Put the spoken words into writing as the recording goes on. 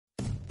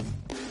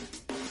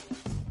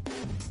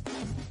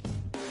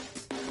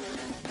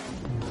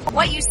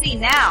What you see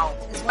now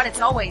is what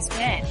it's always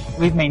been.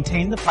 We've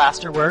maintained the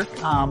plasterwork,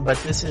 but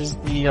this is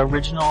the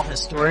original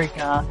historic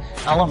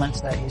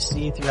elements that you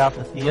see throughout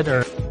the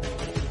theater.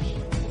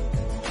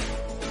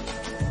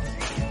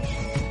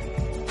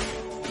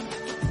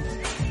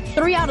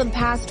 Three out of the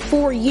past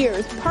 4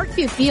 years,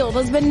 Parkview Field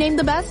has been named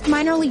the best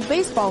minor league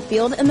baseball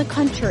field in the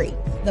country.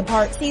 The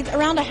park seats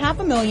around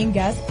 500,000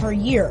 guests per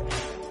year.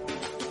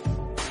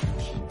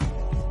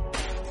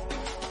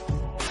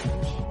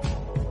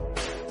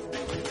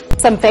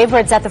 Some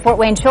favorites at the Fort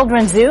Wayne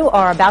Children's Zoo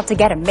are about to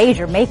get a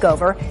major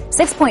makeover.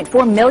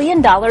 $6.4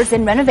 million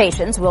in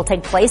renovations will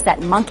take place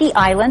at Monkey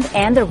Island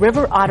and the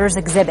River Otters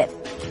exhibit.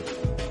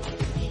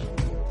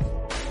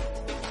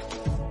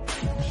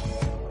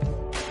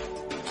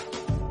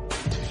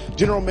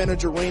 General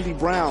Manager Randy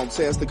Brown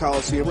says the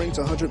Coliseum brings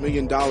 $100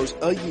 million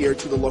a year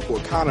to the local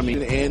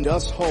economy and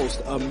does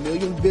host 1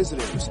 million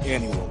visitors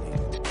annually.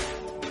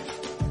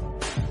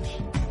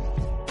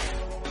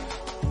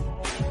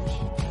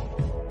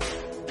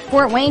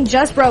 Fort Wayne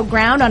just broke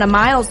ground on a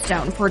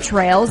milestone for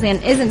trails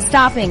and isn't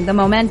stopping the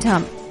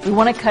momentum. We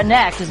want to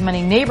connect as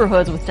many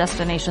neighborhoods with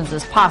destinations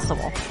as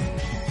possible.